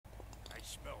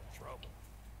smell trouble.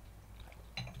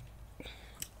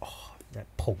 Oh, that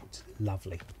port's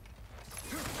lovely.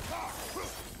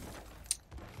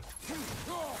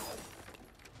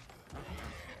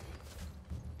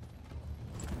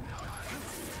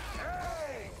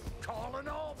 Hey, calling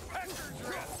all peckers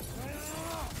rest.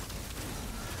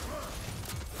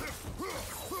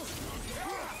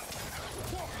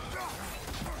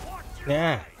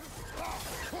 Yeah.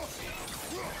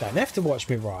 Don't have to watch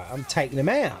me right. I'm taking them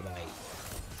out, mate.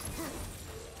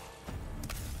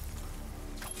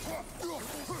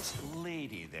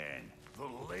 Lady, then. The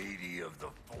lady of the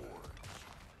forge.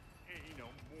 Ain't no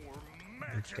more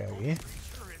Let's go magical here.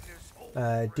 creature in this whole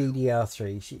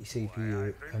DDR3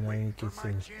 CPU, and I only give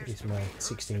thing is my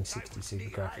 1660 Super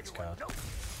graphics card.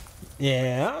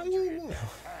 Yeah,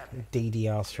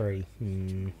 DDR3.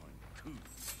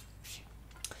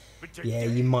 Yeah,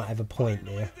 you might have a point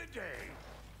there.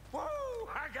 Whoa,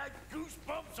 I got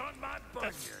goosebumps on my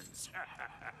bunions.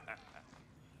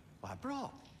 Why,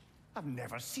 bro, I've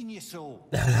never seen you so.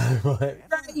 Right.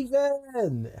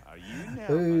 Raven! Are you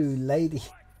nervous? Ooh, Lady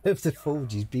of the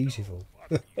Forge is beautiful.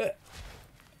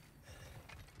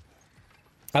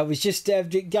 I was just, I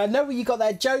know where you got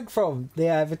that joke from the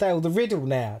other day, or the riddle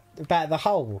now, about the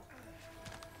hole.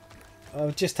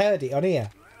 I've just heard it on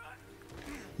here.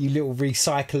 You little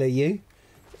recycler, you.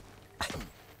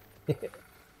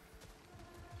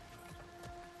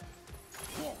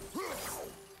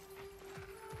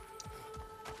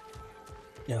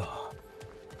 Oh.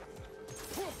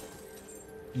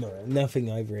 No,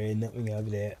 nothing over here, nothing over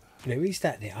there. There is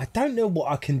that there. I don't know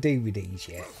what I can do with these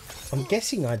yet. I'm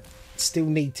guessing I still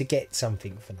need to get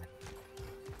something for that.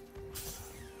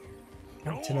 I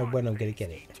want to know when I'm going to get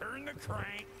it. Turn the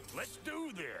crank. Let's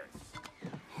do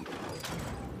this.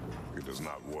 It does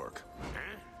not work.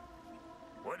 Huh?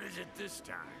 What is it this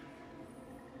time?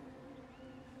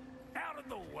 Out of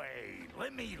the way.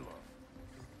 Let me look.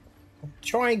 I'm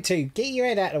trying to. Get your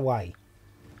head out of the way.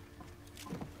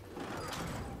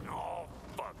 Oh,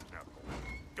 fuck knuckle.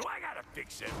 Do I gotta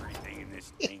fix everything in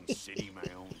this dang city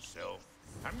my own self?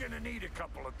 I'm gonna need a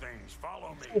couple of things.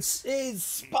 Follow me. This is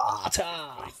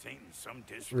Sparta. This ain't some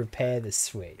disrespect. Repair the It's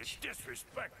switch.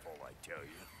 disrespectful, I tell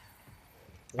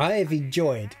you. I have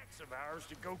enjoyed. Axe of ours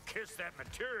to go kiss that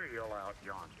material out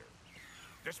yonder.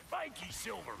 The spiky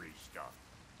silvery stuff.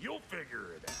 You'll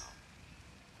figure it out.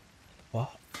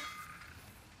 What?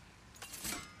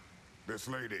 This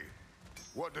lady,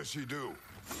 what does she do?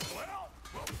 Well,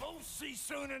 we'll both see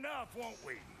soon enough, won't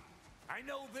we? I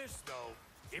know this, though.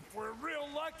 If we're real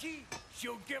lucky,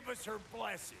 she'll give us her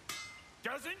blessing.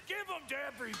 Doesn't give them to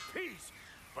every piece,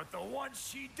 but the ones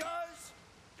she does,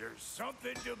 there's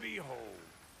something to behold.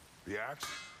 The axe?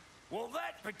 Well,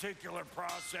 that particular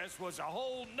process was a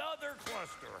whole nother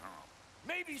cluster hump.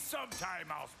 Maybe sometime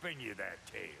I'll spin you that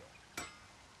tale.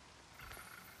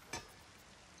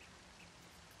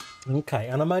 Okay,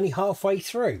 and I'm only halfway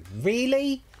through.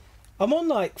 Really? I'm on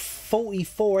like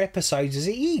 44 episodes as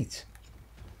it is.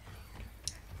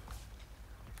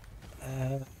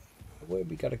 Where have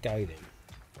we got to go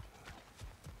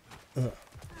then?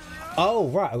 Oh,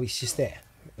 right. Oh, it's just there.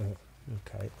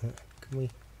 Okay. Can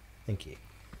we? Thank you.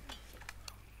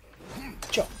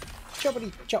 Chop.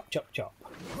 Choppity. Chop, chop, chop.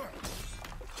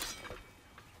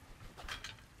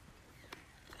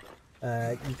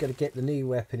 You've got to get the new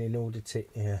weapon in order to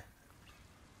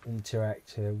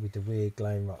interact with the weird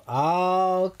glowing rock.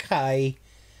 Okay.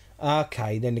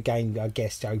 Okay, then the game, I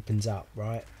guess, opens up,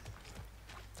 right?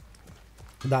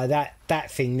 No, that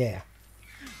thing there.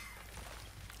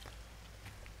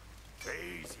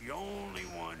 Faye's the only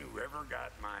one who ever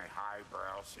got my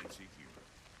highbrow sense of humor.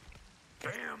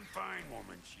 Damn fine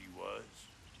woman she was.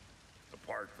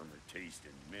 Apart from her taste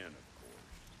in men, of course.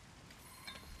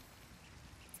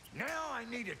 Now I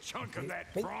need a chunk of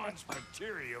that bronze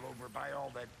material over by all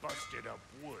that busted up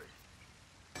wood.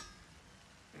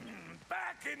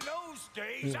 Back in those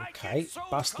days, I get so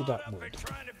busted caught up up wood. in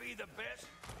trying to be the best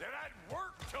that I'd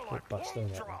work till I Busted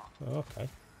won't that drop. one. Okay.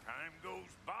 Time goes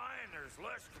by and there's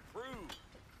less to prove.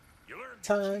 You learn to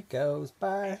Time goes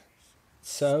by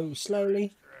so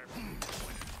slowly.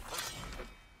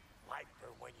 like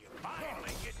for when you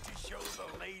finally get to show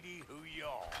the lady who you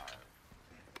are.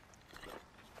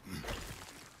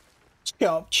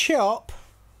 Chop, chop.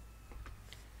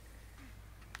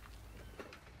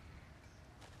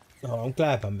 Oh, I'm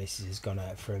glad my missus has gone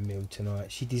out for a meal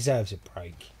tonight. She deserves a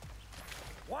break.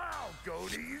 Wow,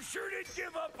 Goldie, you sure did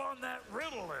give up on that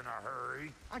riddle in a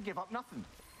hurry. I give up nothing.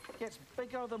 Gets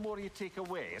bigger the more you take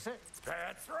away, is it?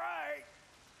 That's right.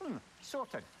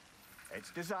 Sorted.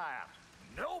 It's desire.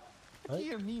 Nope. What do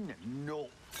you mean, no?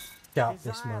 Yeah,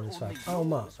 this man is fine. Oh,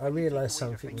 Mark, I realised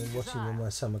something when watching my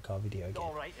summer car video again.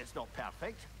 All right, it's not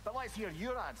perfect, but let's hear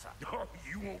your answer. Oh,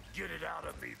 you won't get it out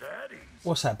of me that easy.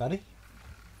 What's that, buddy?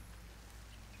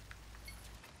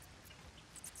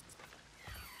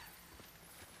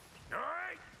 All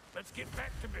right, let's get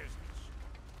back to business.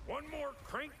 One more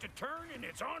crank to turn and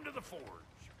it's on to the forge.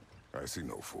 I see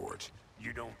no forge.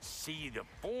 You don't see the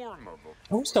form of a forge.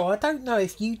 Also, I don't know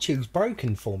if YouTube's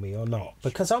broken for me or not,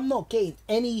 because I'm not getting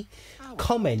any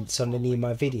comments on any of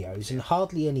my videos and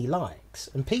hardly any likes.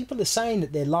 And people are saying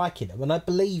that they're liking them, and I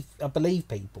believe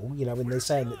people, you know, when they're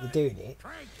saying that they're doing it.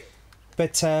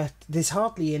 But there's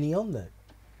hardly any on there.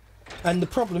 And the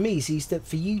problem is that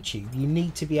for YouTube, you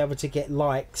need to be able to get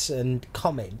likes and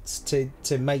comments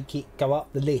to make it go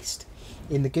up the list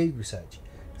in the Google search.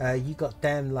 You got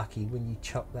damn lucky when you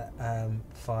chopped that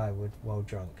firewood while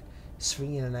drunk.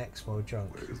 Swinging an axe while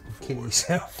drunk. Kill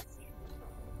yourself.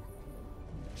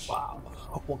 Wow.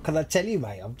 What can I tell you,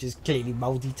 mate? I'm just clearly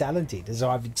multi-talented, as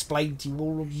I've explained to you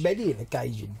all on many an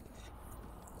occasion.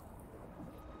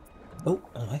 Oh,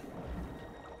 hi.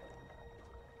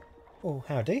 Oh,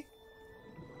 howdy.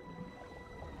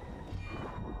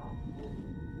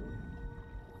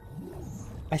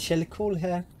 I shall call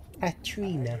her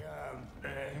Katrina.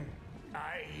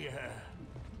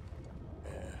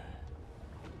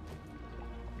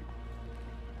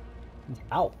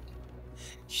 Ow.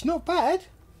 She's not bad.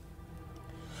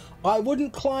 I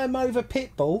wouldn't climb over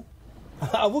Pitbull.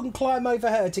 I wouldn't climb over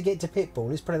her to get to Pitbull.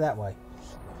 Let's put it that way.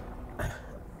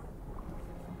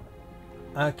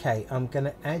 Okay, I'm going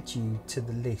to add you to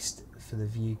the list for the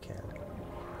view count.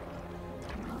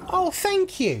 Oh,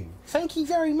 thank you. Thank you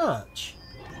very much.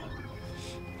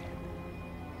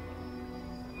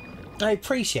 I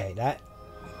appreciate that.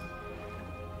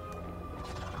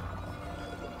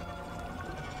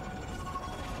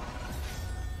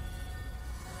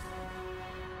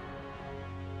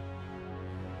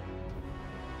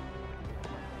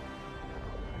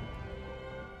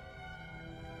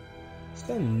 It's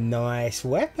a nice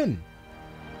weapon.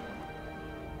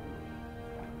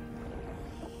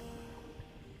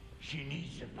 She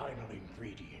needs the final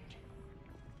ingredient.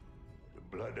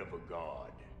 The blood of a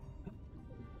god.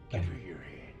 Give her your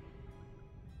head.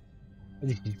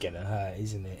 This is gonna hurt,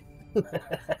 isn't it?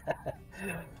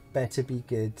 Better be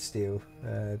good still.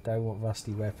 Don't want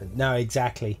rusty weapon. No,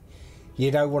 exactly.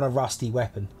 You don't want a rusty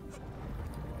weapon.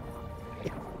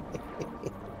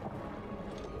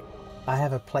 I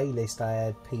have a playlist I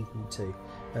add people to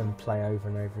and play over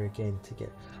and over again to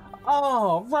get...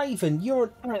 Oh, Raven,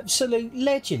 you're an absolute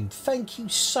legend. Thank you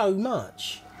so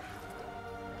much.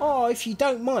 Oh, if you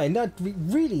don't mind, I'd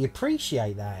really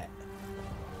appreciate that.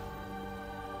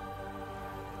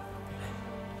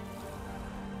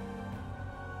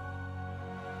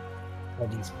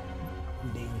 Body's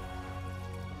bleeding.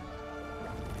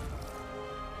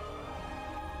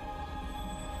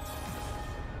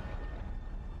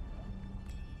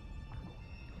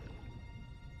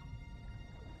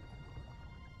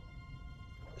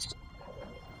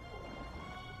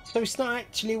 So it's not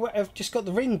actually what I've just got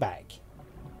the ring back.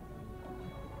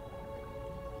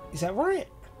 Is that right?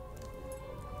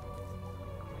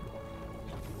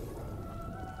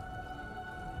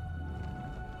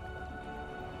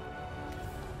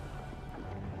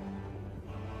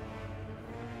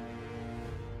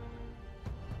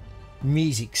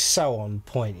 Music's so on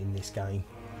point in this game.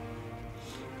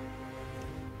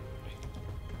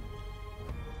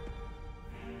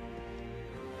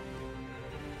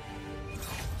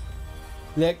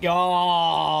 Look,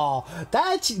 oh,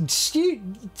 that actually,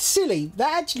 silly.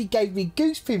 That actually gave me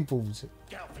goose pimples.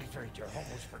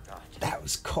 Almost forgot. That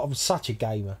was, I'm such a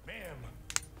gamer. Ma'am,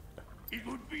 it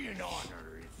would be an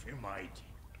honor if you might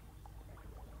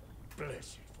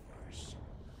bless it for us.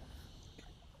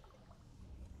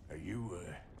 Are you,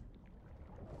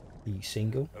 Are you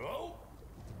single? hello?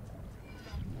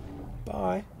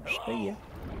 Bye. Hello? See ya.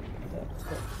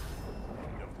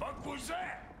 The fuck was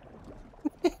that?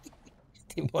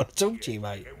 Didn't want to talk to you,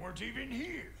 mate. They weren't even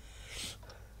here.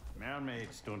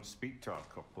 Mermaids don't speak to our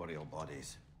corporeal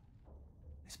bodies.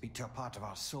 They speak to a part of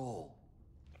our soul.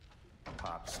 A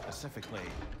part specifically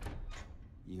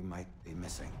you might be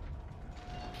missing.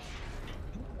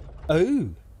 Oh.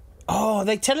 Oh, are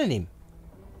they telling him?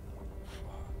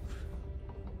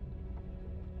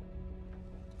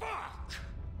 Fuck!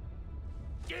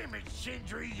 Damn it,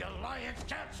 Sindri, you lion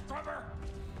cat scrubber!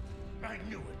 I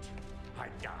knew it. I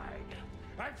died.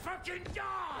 I fucking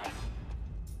died!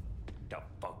 The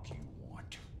fuck you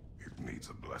want? It needs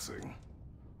a blessing.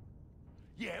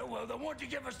 Yeah, well, the one to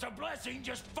give us the blessing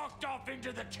just fucked off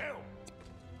into the tomb.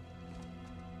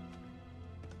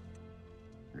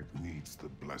 It needs the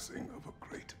blessing of a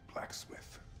great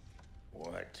blacksmith.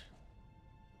 What?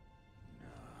 No,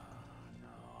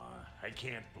 I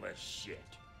can't bless shit.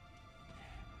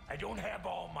 I don't have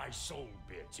all my soul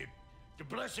bits. The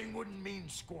blessing wouldn't mean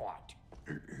squat.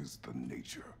 It is the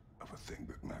nature of a thing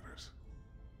that matters,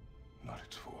 not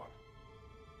its form.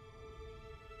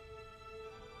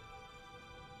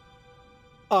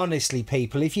 Honestly,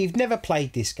 people, if you've never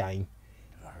played this game,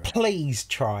 please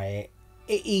try it.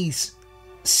 It is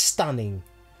stunning.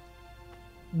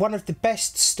 One of the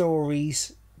best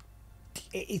stories.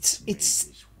 It's May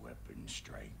this weapon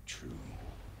strike true.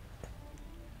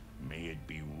 May it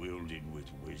be wielded with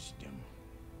wisdom.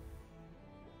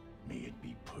 May it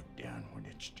be put down when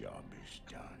its job is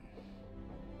done.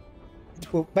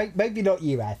 well, maybe not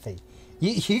you, Athy.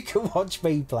 You can watch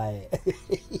me play it.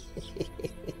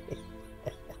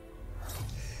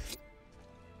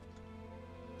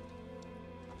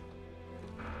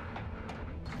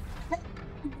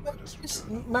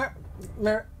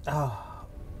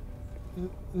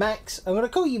 Max, I'm going to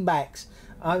call you Max.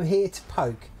 I'm here to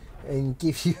poke and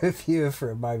give you a viewer for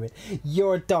a moment.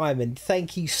 You're a diamond.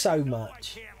 Thank you so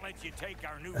much. I can't let you take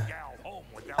our new gal home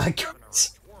without I giving her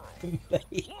a twirl. Look,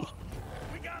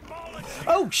 we got volunteers.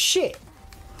 Oh shit!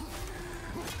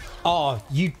 Oh,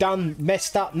 you done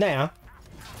messed up now.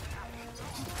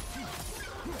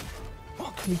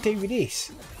 What can we do with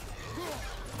this?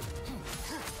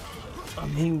 I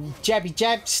mean, jabby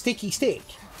jab, sticky stick.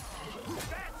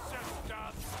 That's some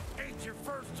stuff. Ain't your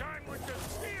first time with the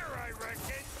spear, I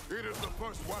reckon. It is the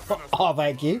first weapon. Oh,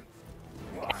 thank you.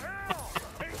 What hell?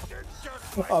 Ain't it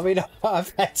just like I mean,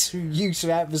 I've had some use of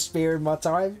atmosphere in my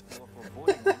time.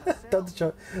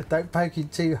 Don't poke him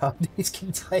too hard, it's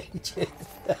contagious.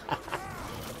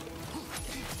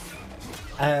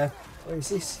 What is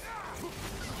this?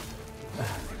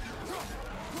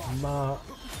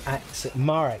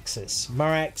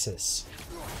 Maraxis.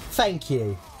 Thank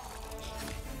you.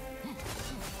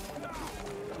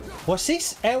 What's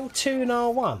this? L2 and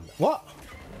R1. What?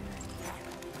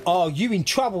 Oh, you in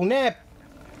trouble now.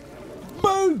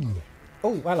 Boom!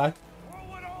 Oh, hello.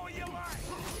 throw it all you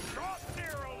like. Drop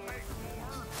Nero, make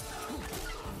more.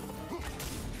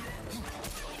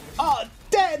 Oh,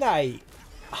 detonate!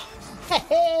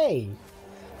 Hey!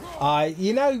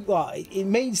 You know what? It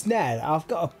means now I've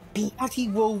got to bloody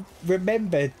well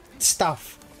remember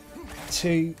stuff.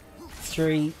 2,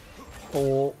 3,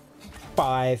 4,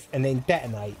 5, and then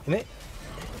detonate, isn't it?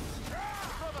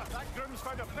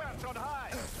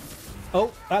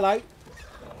 Oh, hello.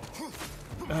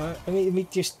 Let me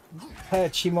just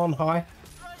perch him on high.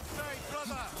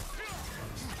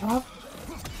 Oh.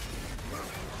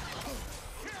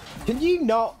 Can you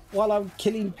not while I'm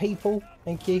killing people?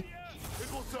 Thank you.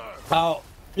 Oh,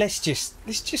 let's just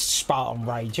Spartan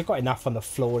rage. I've got enough on the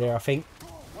floor there, I think.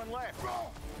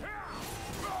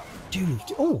 Dude,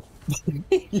 oh,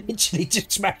 literally just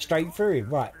smashed straight through him.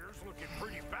 Right. Spear's looking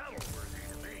pretty battle-worthy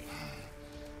to me.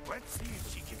 Let's see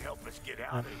if she can help us get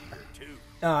out of here, too.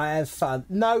 Oh, have fun.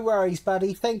 No worries,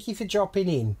 buddy. Thank you for dropping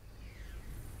in.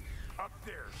 Up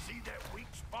there, see that weak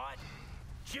spot?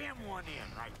 Jam one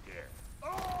in right there.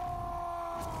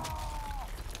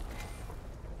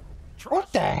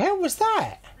 What the hell was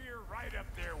that? Spear right up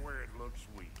there where it looks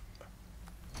weak.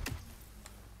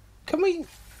 Can we...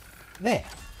 There.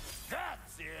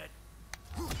 That's it.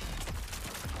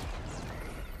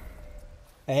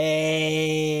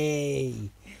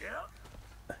 Hey. Yep.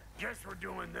 Guess we're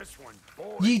doing this one,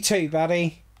 boy. You too,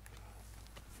 buddy.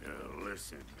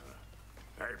 Listen,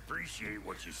 I appreciate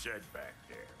what you said back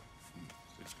there.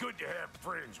 It's good to have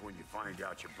friends when you find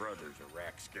out your brother's a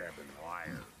rack-scabbing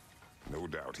liar. No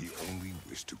doubt he only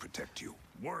wished to protect you.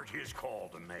 Weren't his call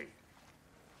to make.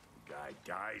 The guy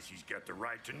dies, he's got the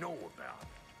right to know about it.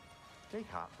 Take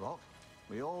heart, Brock.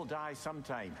 We all die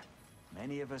sometime.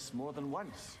 Many of us more than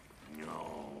once.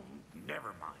 No,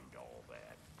 never mind all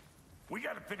that. We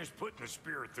gotta finish putting the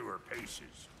spear through her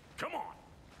paces. Come on.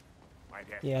 Might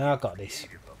have to Yeah, I got this.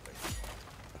 creative up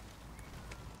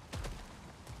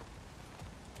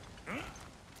there.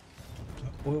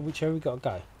 Which way we got to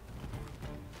go?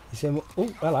 Is there more? Oh,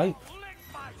 hello. Lick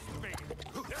my spear.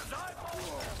 There's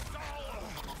eyeballs to stall.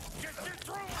 Get your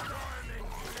throat guarded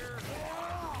here.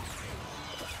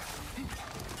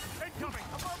 Incoming,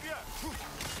 above you.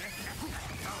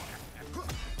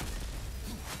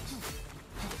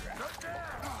 Look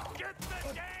there. Get the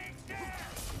dang down.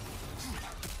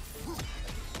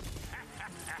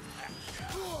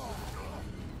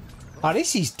 Oh,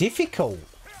 this is difficult.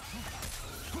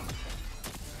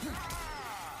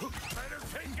 Better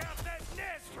take out that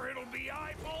nest or it'll be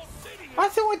eyeball city. I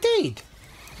thought I did.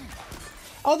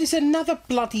 Oh, there's another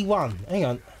bloody one. Hang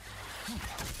on.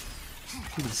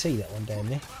 Didn't see that one down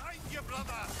there.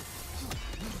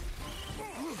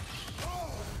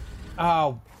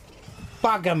 Oh,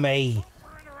 bugger me.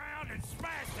 Turn around and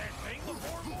smash that thing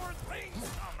before more things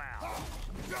come out.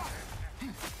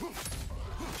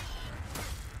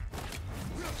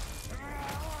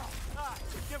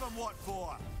 Give him what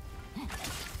for?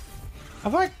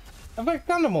 Have I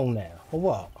done them all now, or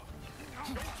what?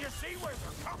 Don't you see where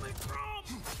they're coming from?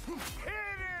 Hit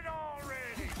it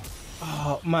already!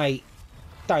 Oh, mate,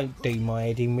 don't do my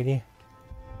head in with you.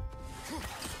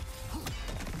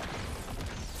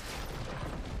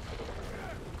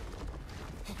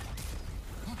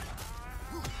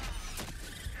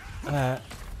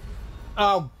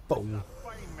 Oh, ball.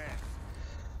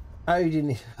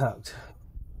 Odin is fucked.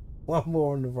 One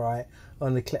more on the right,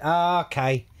 on the cliff. Ah,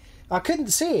 okay. I couldn't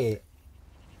see it.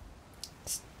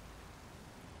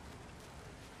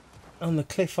 On the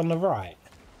cliff on the right.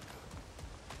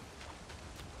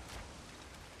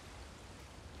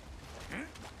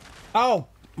 Oh,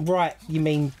 right. You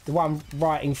mean the one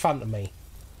right in front of me?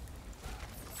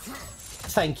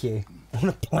 Thank you. On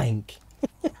a plank.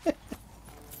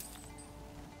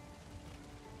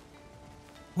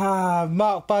 Ah,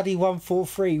 Mark Buddy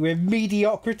 143, where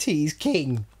mediocrity is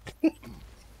king.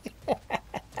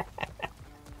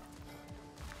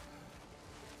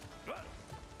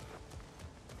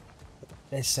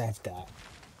 Let's have that.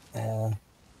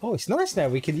 Oh, it's nice now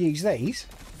we can use these.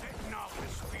 Setting off the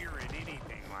spear in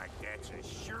anything like that's a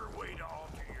sure way to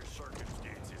alter your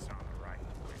circumstances on the right.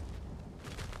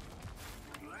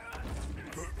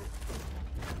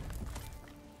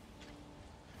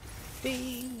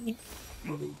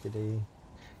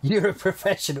 You're a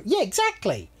professional. Yeah,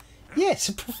 exactly. Yes,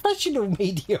 a professional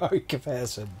mediocre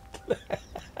person.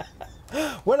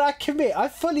 When I commit, I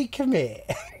fully commit.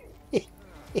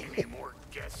 Any more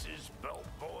guesses, belt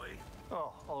boy?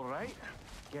 Oh, all right.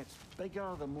 Gets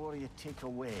bigger the more you take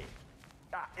away.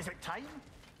 Is it time?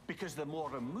 Because the more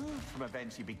removed from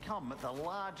events you become, the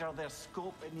larger their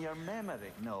scope in your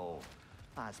memory. No,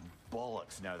 that's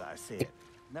bollocks now that I say it.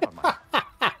 Never mind.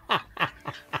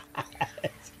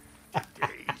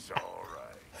 He's all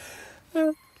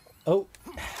right. Oh.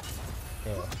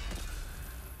 Yeah.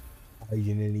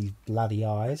 Hiding in his bloody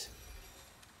eyes.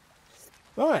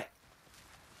 Right.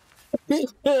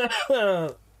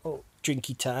 Oh,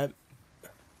 drinky time.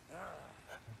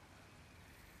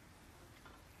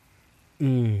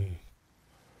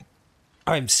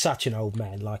 I'm such an old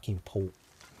man liking port.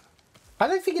 I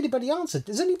don't think anybody answered.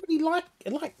 Does anybody like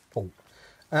port?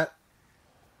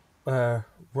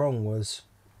 Wrong was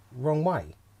wrong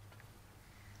way.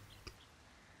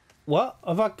 What?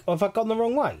 Have I gone the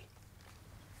wrong way?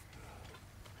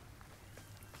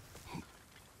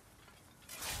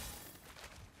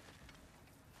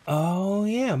 Oh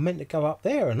yeah, I meant to go up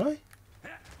there, hadn't I?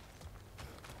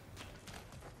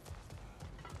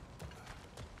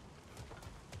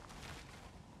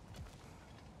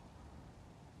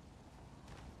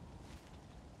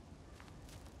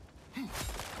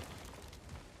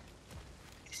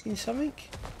 Seen something?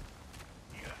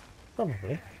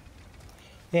 Probably.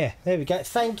 Yeah, there we go.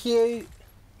 Thank you.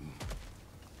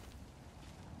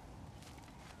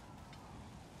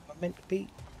 I meant to be.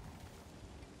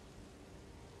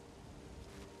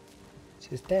 It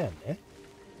says down there.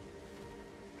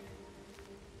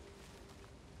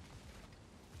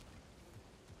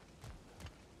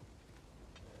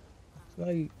 There's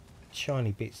no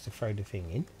shiny bits to throw the thing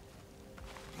in.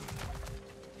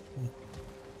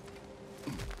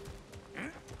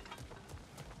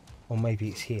 Or maybe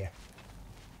it's here.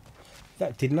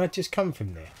 That didn't I just come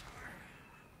from there?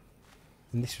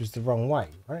 And this was the wrong way,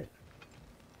 right?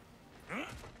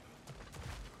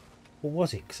 Or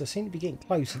was it? Because I seem to be getting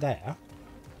closer there.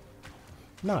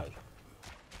 No.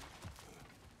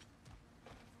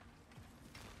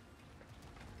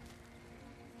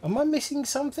 Am I missing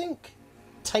something?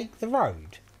 Take the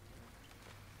road.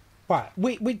 Right,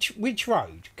 which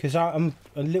road? Because I'm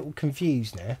a little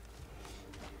confused now.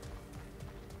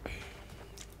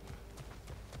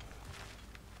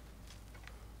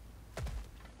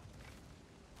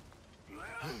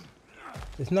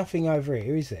 There's nothing over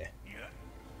here, is there?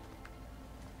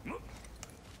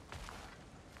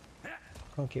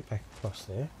 Can't get back across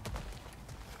there.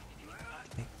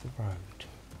 Take the road.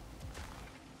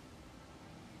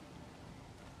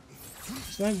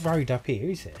 There's no road up here,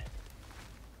 is there?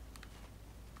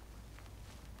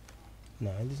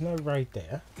 No, there's no road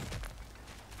there.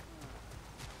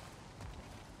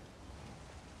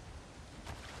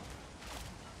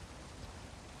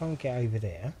 Can't get over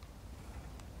there.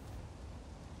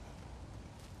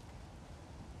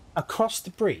 Across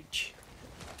the bridge.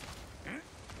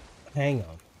 Hang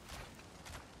on.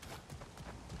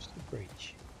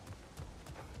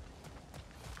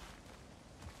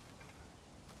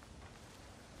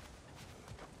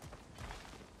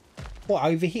 What,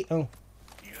 over here? Oh.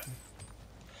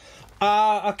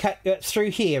 Okay,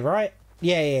 through here, right?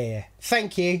 Yeah.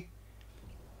 Thank you.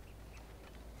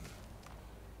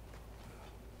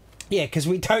 Yeah, because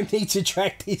we don't need to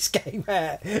drag this game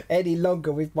out any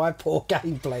longer with my poor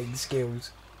game playing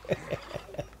skills. Them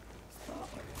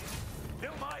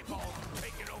eyeballs are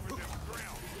taking over this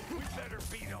ground. We better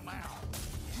beat them out.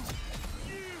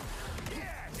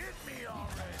 Yeah, hit me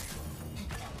already.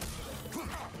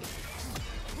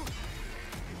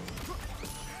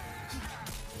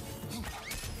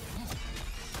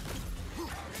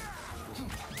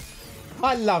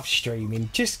 I love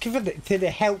streaming, just for the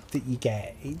help that you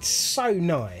get. It's so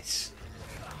nice.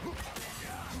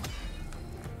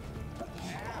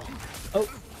 Oh.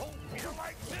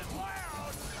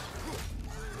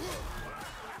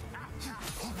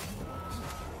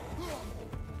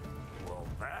 Well,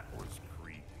 that was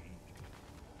creepy.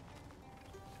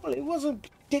 Well, it wasn't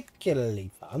particularly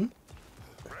fun.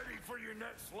 Ready for your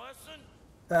next lesson?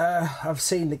 I've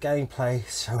seen the gameplay,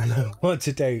 so I know what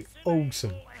to do.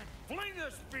 Awesome. Fling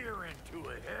a spear into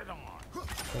it head on.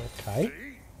 Okay.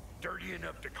 See? Dirty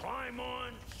enough to climb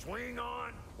on, swing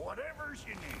on, whatever's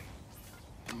you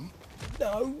need.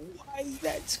 No way,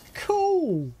 that's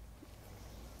cool.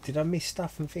 Did I miss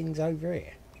stuff and things over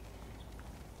here?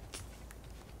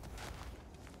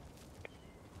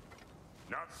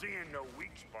 Not seeing no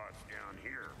weak spots down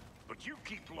here, but you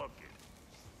keep looking.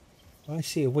 I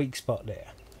see a weak spot there.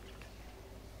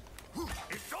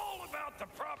 It's all about the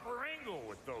proper angle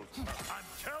with those. I'm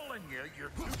telling you, you're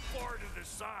too far to the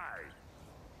side.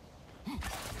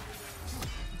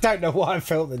 Don't know why I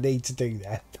felt the need to do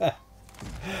that. Good.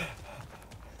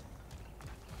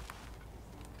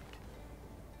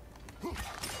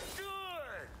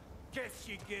 Guess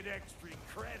you get extra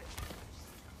credit.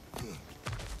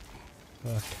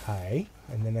 Okay,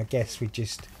 and then I guess we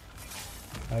just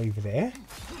over there.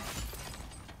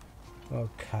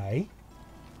 Okay.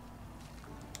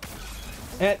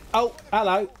 And oh,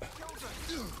 hello.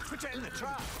 Pretend the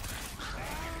trap.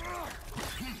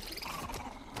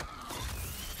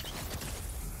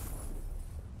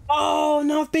 Oh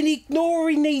no, I've been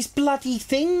ignoring these bloody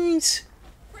things.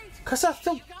 Cause I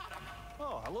thought.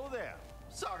 Oh, hello there.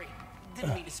 Sorry,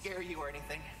 didn't mean to scare you or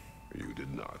anything. You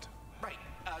did not. Right,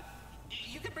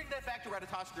 you can bring that back to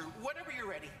Ratatoskru whenever you're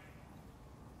ready.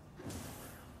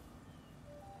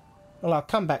 Well, I'll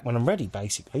come back when I'm ready,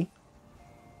 basically.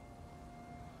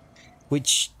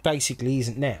 Which basically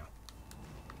isn't now.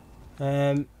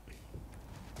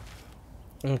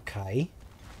 Okay.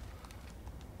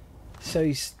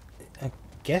 So I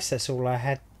guess that's all I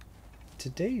had to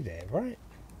do there, right?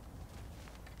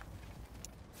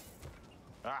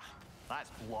 Ah, that's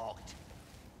blocked.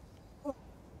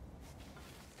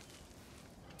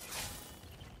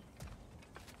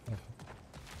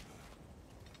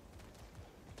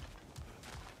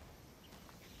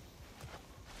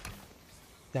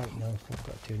 Don't know if I've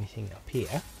got to do anything up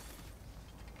here.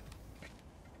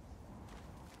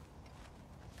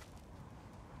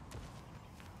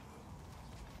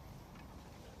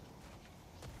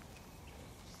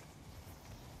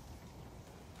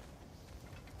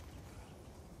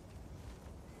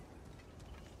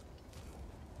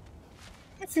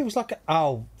 It feels like a...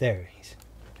 Oh, there it is.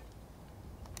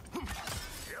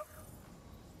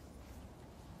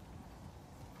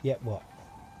 Yep, what?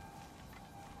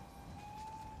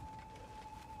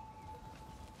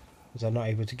 Was I not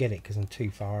able to get it because I'm too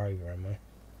far over, am I?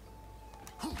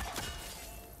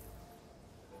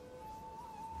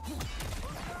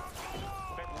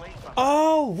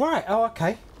 Oh, right. Oh,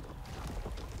 okay.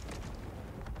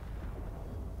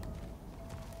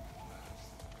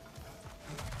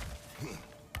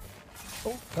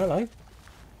 Oh, hello.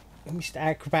 Mr.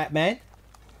 Acrobat Man.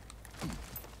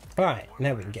 Right,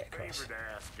 now we can get across. Favorite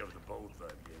ask of the both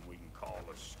of you, and we can call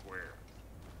us square.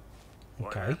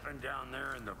 What Okay. happened down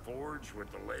there in the forge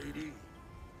with the lady?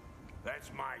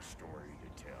 That's my story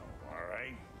to tell, all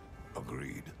right?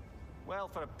 Agreed. Well,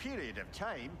 for a period of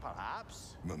time,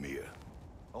 perhaps. Mamiya.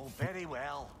 Oh, very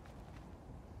well.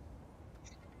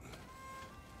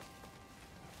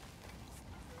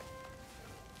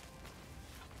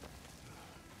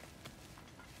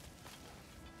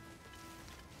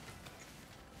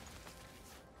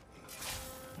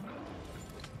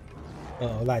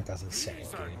 Oh, that doesn't sound These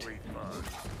good. ugly bugs.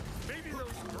 Maybe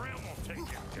those Grim will take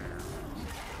him down.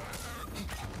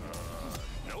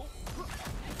 Nope.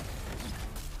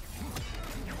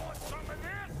 You want some of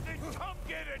this? Then come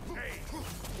get it, Nate.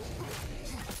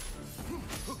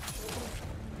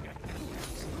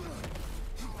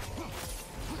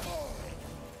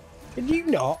 Did you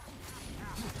not?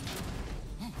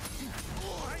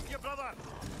 Thank you, brother.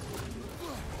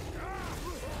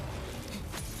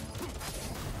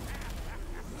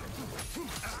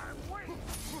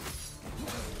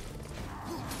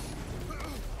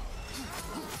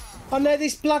 Oh no,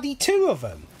 there's bloody two of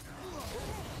them.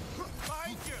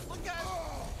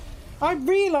 I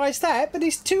realised that, but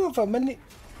there's two of them, and it...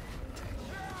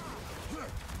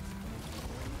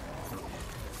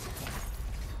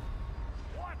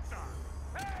 What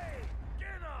the? Hey,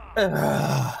 get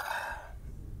up!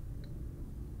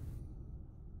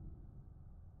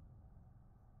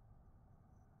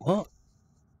 What?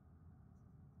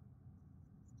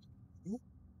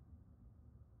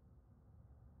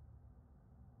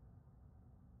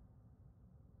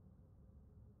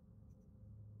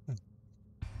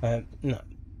 No.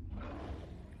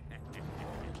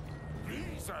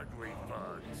 These ugly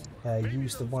bugs.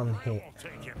 Use the one hit. Will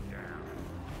take him down.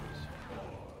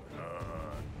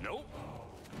 Nope.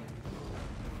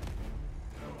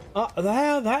 Oh,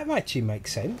 that actually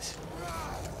makes sense.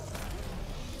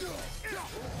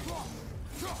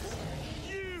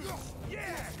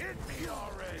 Yeah, hit me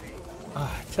already.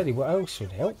 I tell you what else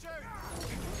would help.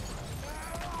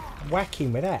 Whack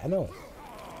him with that and all.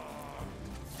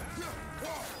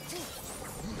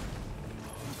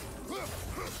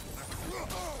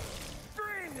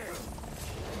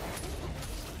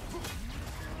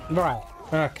 Right,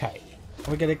 okay.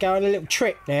 We're going to go on a little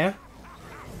trip now.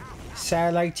 Say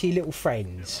hello to your little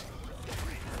friends.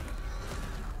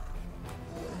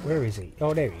 Where is he?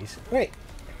 Oh, there he is. Wait.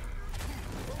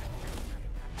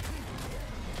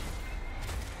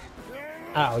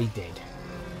 Oh, he did.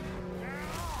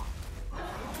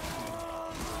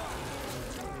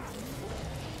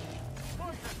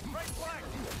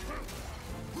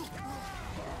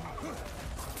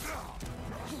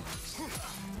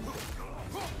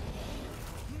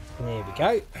 There we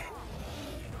go.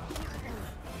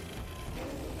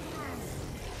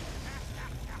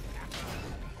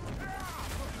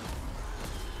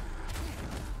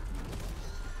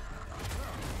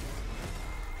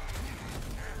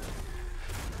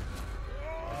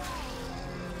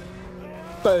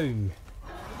 Boom.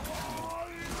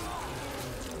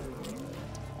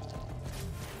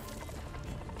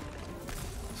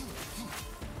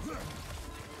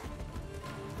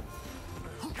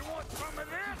 You want some of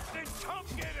this? Then come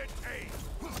get a taste.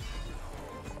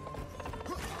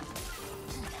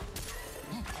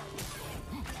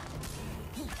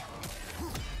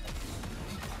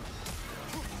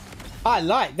 I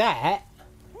like that.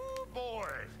 Oh boy,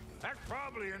 that's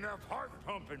probably enough heart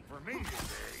pumping for me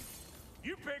today.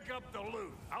 You pick up the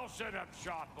loot. I'll set up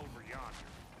shop over yonder.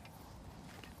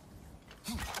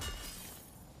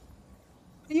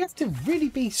 You have to really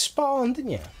be spot on,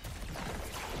 didn't you?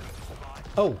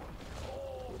 Oh.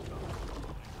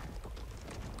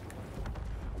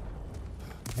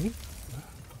 Okay.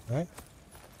 Right.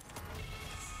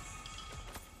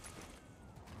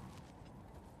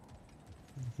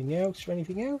 Anything else or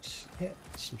anything else? Yeah,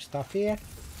 some stuff here.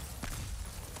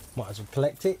 Might as well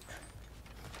collect it.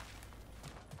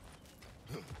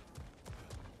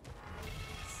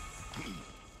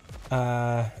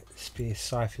 Spear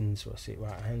siphons, what's it?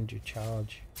 Right, 100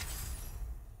 charge.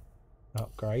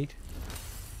 Upgrade.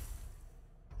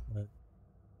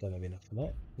 Don't have enough of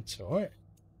that. It's alright.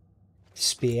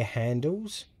 Spear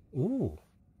handles. Ooh,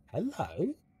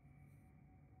 hello.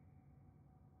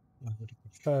 I would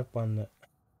prefer one that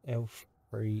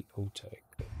L3 auto.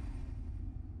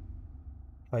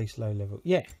 Place low level.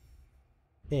 Yeah.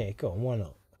 Yeah, go on, why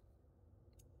not?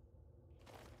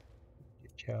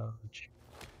 Charge.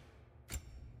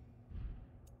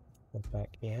 Go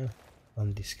back here.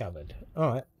 Undiscovered.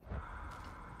 Alright.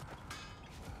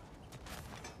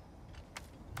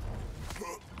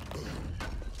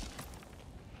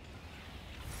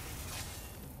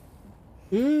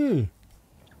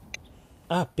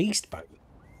 Ah, beast bone.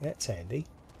 That's handy.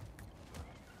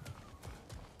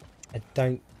 I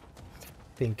don't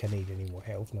think I need any more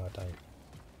health. No, I don't.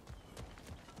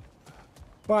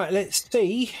 Right, let's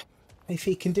see if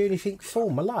he can do anything for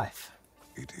my life.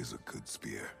 It is a good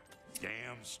spear.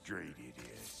 Damn straight it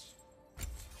is.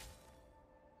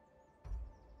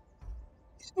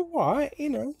 It's alright, you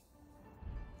know.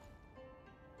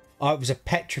 Oh, it was a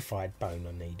petrified bone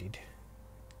I needed.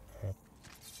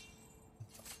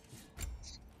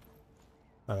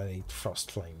 I need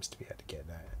frost flames to be able to get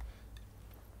that.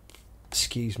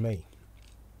 Excuse me.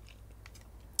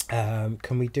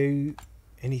 Can we do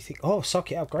anything? Oh,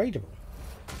 socket upgradable.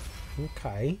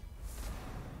 Okay.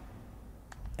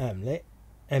 Amulet.